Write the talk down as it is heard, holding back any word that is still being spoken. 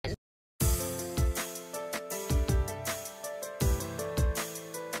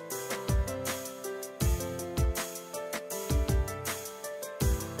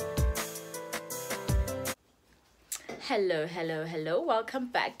Hello, welcome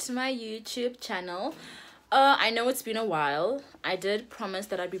back to my YouTube channel. I know it's been a while. I did promise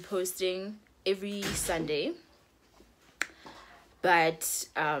that I'd be posting every Sunday, but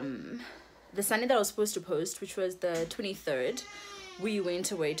the Sunday that I was supposed to post, which was the 23rd, we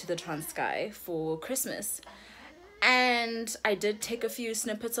went away to the Transkei for Christmas, and I did take a few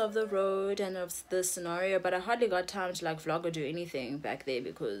snippets of the road and of the scenario, but I hardly got time to like vlog or do anything back there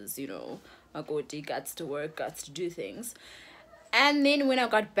because, you know, my Goti guts to work, guts to do things. And then when I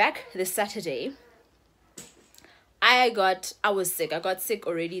got back this Saturday, I was sick. I got sick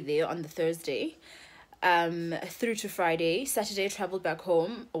already there on the Thursday, through to Friday. Saturday, traveled back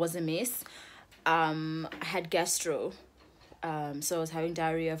home. It was a mess. I had gastro, so I was having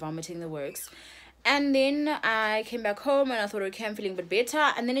diarrhea, vomiting, the works. And then I came back home and I thought, okay, I'm feeling a bit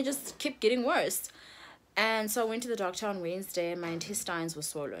better, and then it just kept getting worse. And so I went to the doctor on Wednesday and my intestines were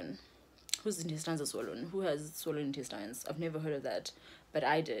swollen. Whose intestines are swollen? Who has swollen intestines? I've never heard of that, but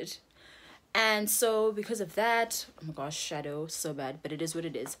I did. And so because of that, oh my gosh, shadow, so bad, but it is what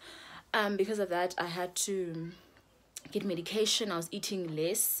it is. Because of that, I had to get medication. I was eating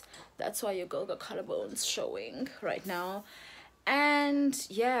less. That's why your girl got collarbones showing right now. And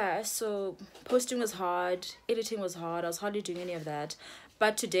yeah, so posting was hard, editing was hard. I was hardly doing any of that.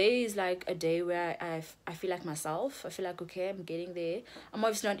 But today is like a day where I feel like myself. I feel like, okay, I'm getting there. I'm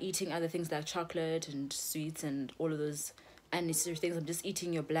obviously not eating other things like chocolate and sweets and all of those unnecessary things. I'm just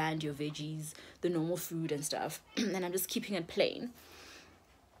eating your bland, your veggies, the normal food and stuff. And I'm just keeping it plain.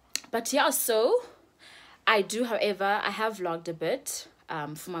 But yeah, so I do, however, I have vlogged a bit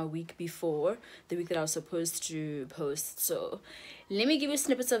for my week before, the week that I was supposed to post. So let me give you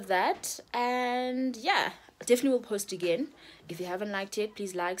snippets of that. And yeah, definitely will post again. If you haven't liked it,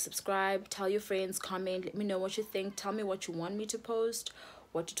 please like, subscribe, tell your friends, comment, let me know what you think, tell me what you want me to post,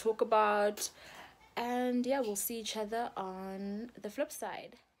 what to talk about, and yeah, we'll see each other on the flip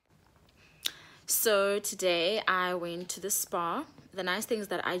side. So today I went to the spa. The nice thing is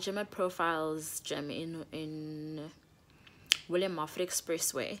that I gym at Profiles Gym in William Moffat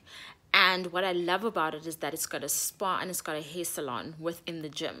Expressway, and what I love about it is that it's got a spa and it's got a hair salon within the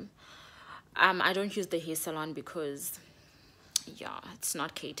gym. I don't use the hair salon because, yeah, it's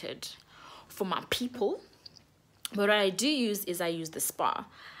not catered for my people. But what I do use is I use the spa.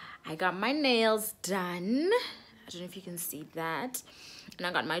 I got my nails done. I don't know if you can see that. And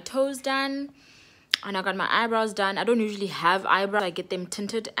I got my toes done. And I got my eyebrows done. I don't usually have eyebrows. I get them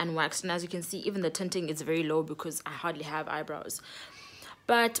tinted and waxed. And as you can see, even the tinting is very low because I hardly have eyebrows.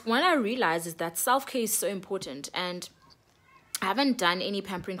 But what I realized is that self-care is so important. And I haven't done any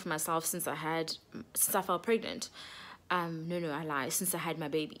pampering for myself since I felt pregnant. No, I lie. Since I had my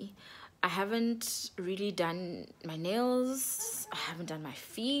baby, I haven't really done my nails. I haven't done my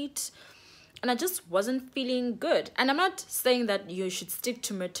feet, and I just wasn't feeling good. And I'm not saying that you should stick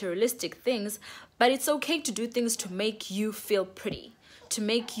to materialistic things, but it's okay to do things to make you feel pretty, to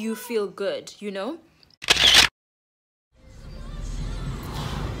make you feel good, you know?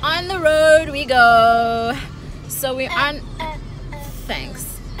 On the road we go. So we're on.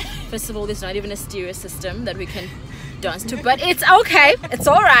 Thanks. First of all, there's not even a stereo system that we can dance to, but it's okay. It's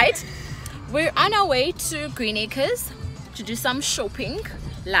all right. We're on our way to Green Acres to do some shopping.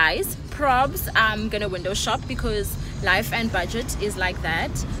 Lies, probs. I'm gonna window shop because life and budget is like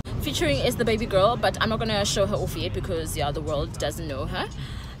that. Featuring is the baby girl, but I'm not gonna show her off yet because yeah, the world doesn't know her.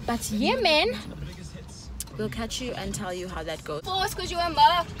 But yeah, man, we'll catch you and tell you how that goes.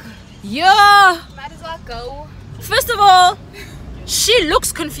 Yeah. Might as well go. First of all, she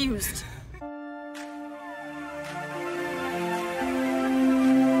looks confused.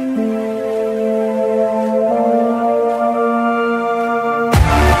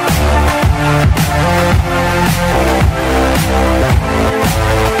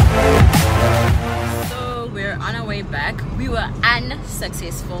 So we're on our way back. We were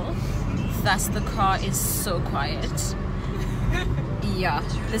unsuccessful. Thus the car is so quiet. Yeah,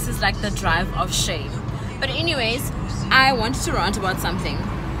 this is like the drive of shame. But anyways, I wanted to rant about something.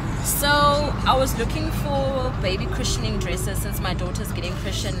 So I was looking for baby christening dresses since my daughter's getting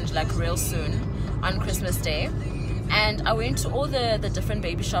christened like real soon on Christmas Day. And I went to all the different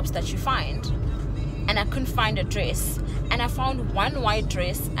baby shops that you find, and I couldn't find a dress. And I found one white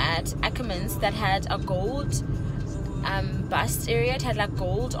dress at Ackerman's that had a gold bust area. It had like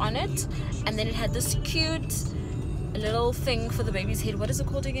gold on it, and then it had this cute little thing for the baby's head. What is it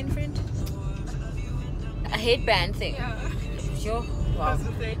called again, friend? A headband thing. Yeah. Wow.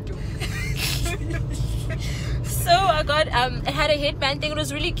 So I got it had a headband thing. It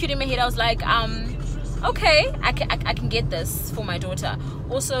was really cute in my head. I was like, okay, I can get this for my daughter.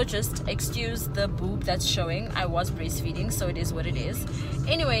 Also, just excuse the boob that's showing. I was breastfeeding, so it is what it is.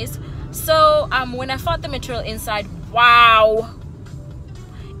 Anyways, so when I felt the material inside, wow,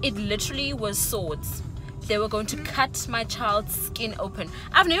 it literally was swords. They were going to cut my child's skin open.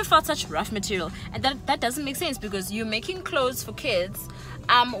 I've never felt such rough material, and that doesn't make sense, because you're making clothes for kids.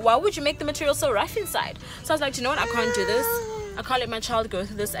 Why would you make the material so rough inside? So I was like, you know what, I can't do this. I can't let my child go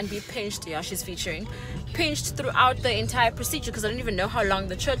through this and be pinched. Yeah, she's featuring pinched throughout the entire procedure, because I don't even know how long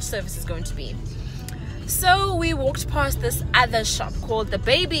the church service is going to be. So we walked past this other shop called the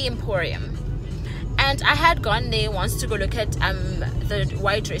Baby Emporium, and I had gone there once to go look at the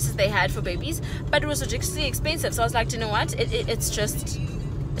white dresses they had for babies, but it was ridiculously expensive. So I was like, you know what,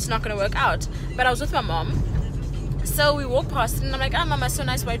 it's not gonna work out. But I was with my mom, so we walked past it, and I'm like, oh mama, so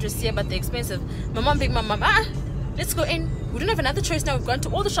nice white dress here, but they're expensive. My mom, big mom, let's go in. We don't have another choice now. We've gone to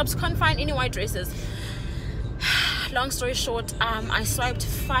all the shops, can't find any white dresses. Long story short, I swiped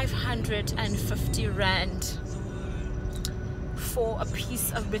 550 rand for a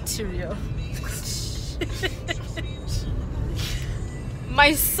piece of material.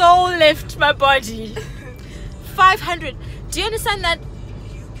 My soul left my body. 500. Do you understand that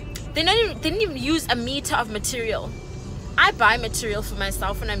they didn't even use a meter of material? I buy material for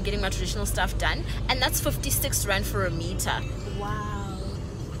myself when I'm getting my traditional stuff done, and that's 56 rand for a meter. Wow.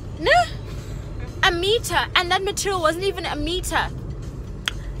 No, a meter, and that material wasn't even a meter.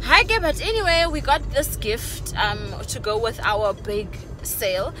 Okay, but anyway, we got this gift to go with our big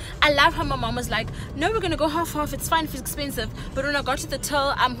sale. I love how my mom was like, no, we're gonna go half, it's fine if it's expensive. But when I got to the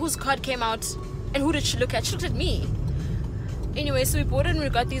till, whose card came out, and who did she look at? She looked at me. Anyway, so we bought it, and we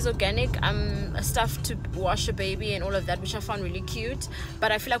got these organic stuff to wash a baby and all of that, which I found really cute.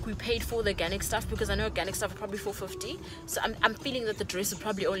 But I feel like we paid for the organic stuff, because I know organic stuff are probably 450. So I'm feeling that the dress is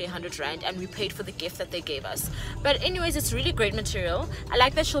probably only 100 rand, and we paid for the gift that they gave us. But anyways, it's really great material. I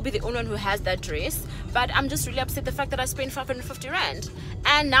like that she'll be the only one who has that dress, but I'm just really upset the fact that I spent 550 rand,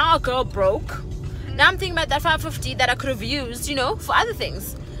 and now a girl broke. Now I'm thinking about that 550 that I could have used, you know, for other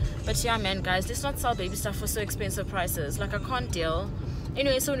things. But yeah, man, guys, let's not sell baby stuff for so expensive prices. Like, I can't deal.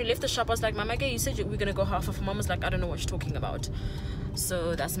 Anyway, so when we left the shop, I was like, Mama, you said we're gonna go half off. Mom was like, I don't know what you're talking about.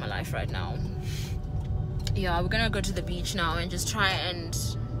 So that's my life right now. Yeah, we're gonna go to the beach now and just try and,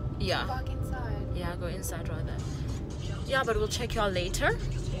 yeah. Walk inside. Yeah, go inside rather. Yeah, but we'll check y'all later.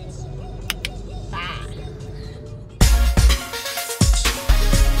 Bye.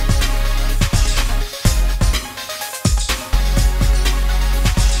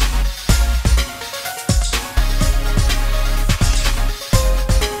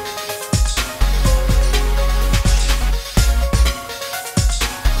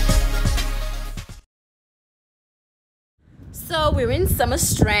 So we're in Summer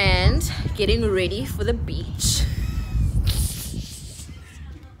Strand getting ready for the beach.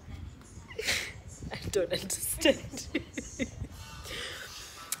 I don't understand.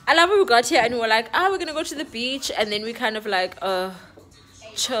 I love when we got here and we were like, we're gonna go to the beach, and then we kind of like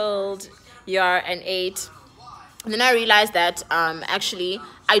chilled, yeah, and ate. And then I realized that actually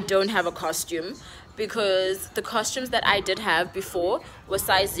I don't have a costume, because the costumes that I did have before were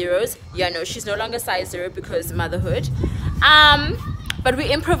size zeros. Yeah, no, she's no longer size 0 because motherhood. But we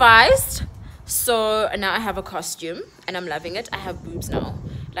improvised, so now I have a costume and I'm loving it. I have boobs now.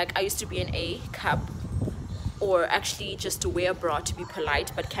 Like, I used to be an A cup, or actually just to wear a bra to be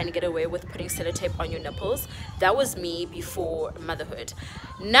polite, but can get away with putting sellotape on your nipples. That was me before motherhood.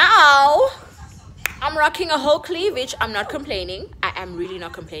 Now I'm rocking a whole cleavage. I'm not complaining. I am really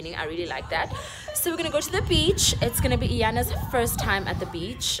not complaining. I really like that. So we're gonna go to the beach. It's gonna be Iyana's first time at the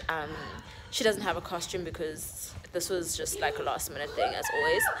beach. She doesn't have a costume because this was just like a last minute thing, as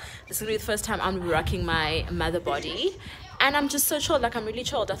always. This is gonna be the first time I'm rocking my mother body, and I'm just so chilled. Like, I'm really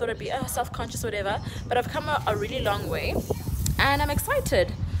chilled. I thought I'd be self-conscious, whatever, but I've come a really long way and I'm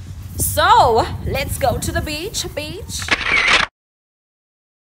excited. So let's go to the beach.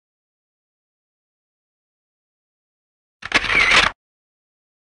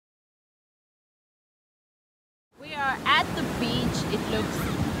 We are at the beach. It looks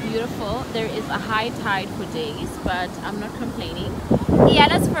beautiful. There is a high tide for days, but I'm not complaining.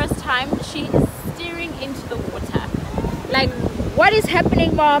 Iyana's first time, she is steering into the water. Like, what is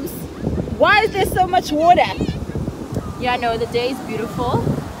happening, moms? Why is there so much water? Yeah, no, the day is beautiful.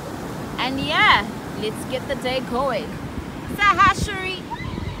 And yeah, let's get the day going. Say hi, Shareez.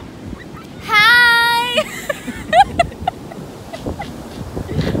 Hi!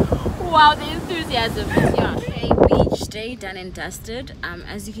 Wow, the enthusiasm. Yeah. Okay, beach day done and dusted.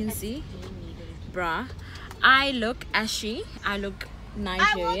 As you can see, I look ashy. I look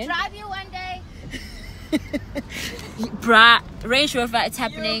Nigerian. I will drive you one day. Bruh, Range Rover, it's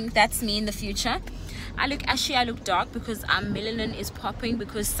happening. That's me in the future. I look ashy, I look dark because melanin is popping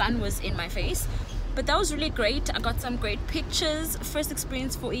because sun was in my face. But that was really great. I got some great pictures. First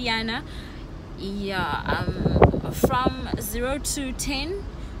experience for Iyana. Yeah, from 0 to 10,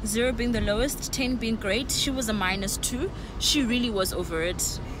 0 being the lowest, 10 being great. She was a -2. She really was over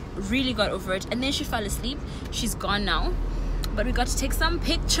it, really got over it, and then she fell asleep. She's gone now, but we got to take some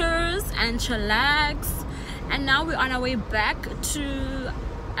pictures and chillax, and now we're on our way back to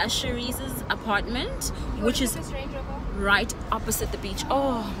Shareez's apartment, which is right opposite the beach.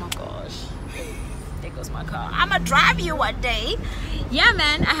 Oh my gosh, there goes my car. I'ma drive you one day. Yeah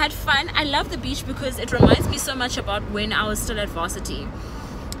man, I had fun. I love the beach because it reminds me so much about when I was still at varsity,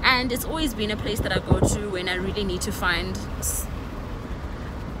 and it's always been a place that I go to when I really need to find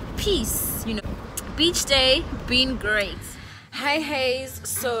peace, you know. Beach day been great. Hi Hayes.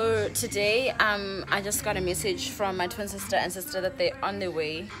 So today I just got a message from my twin sister and sister that they're on their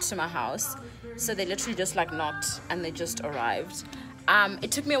way to my house. So they literally just like knocked and they just arrived.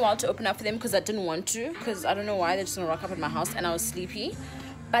 It took me a while to open up for them because I didn't want to, because I don't know why they're just gonna rock up at my house and I was sleepy.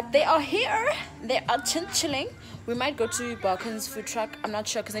 But they are here. They are chilling. We might go to Balkan's food truck. I'm not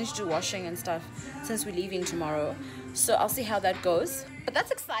sure because I need to do washing and stuff since we're leaving tomorrow. So I'll see how that goes. But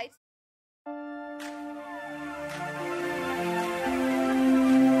that's exciting.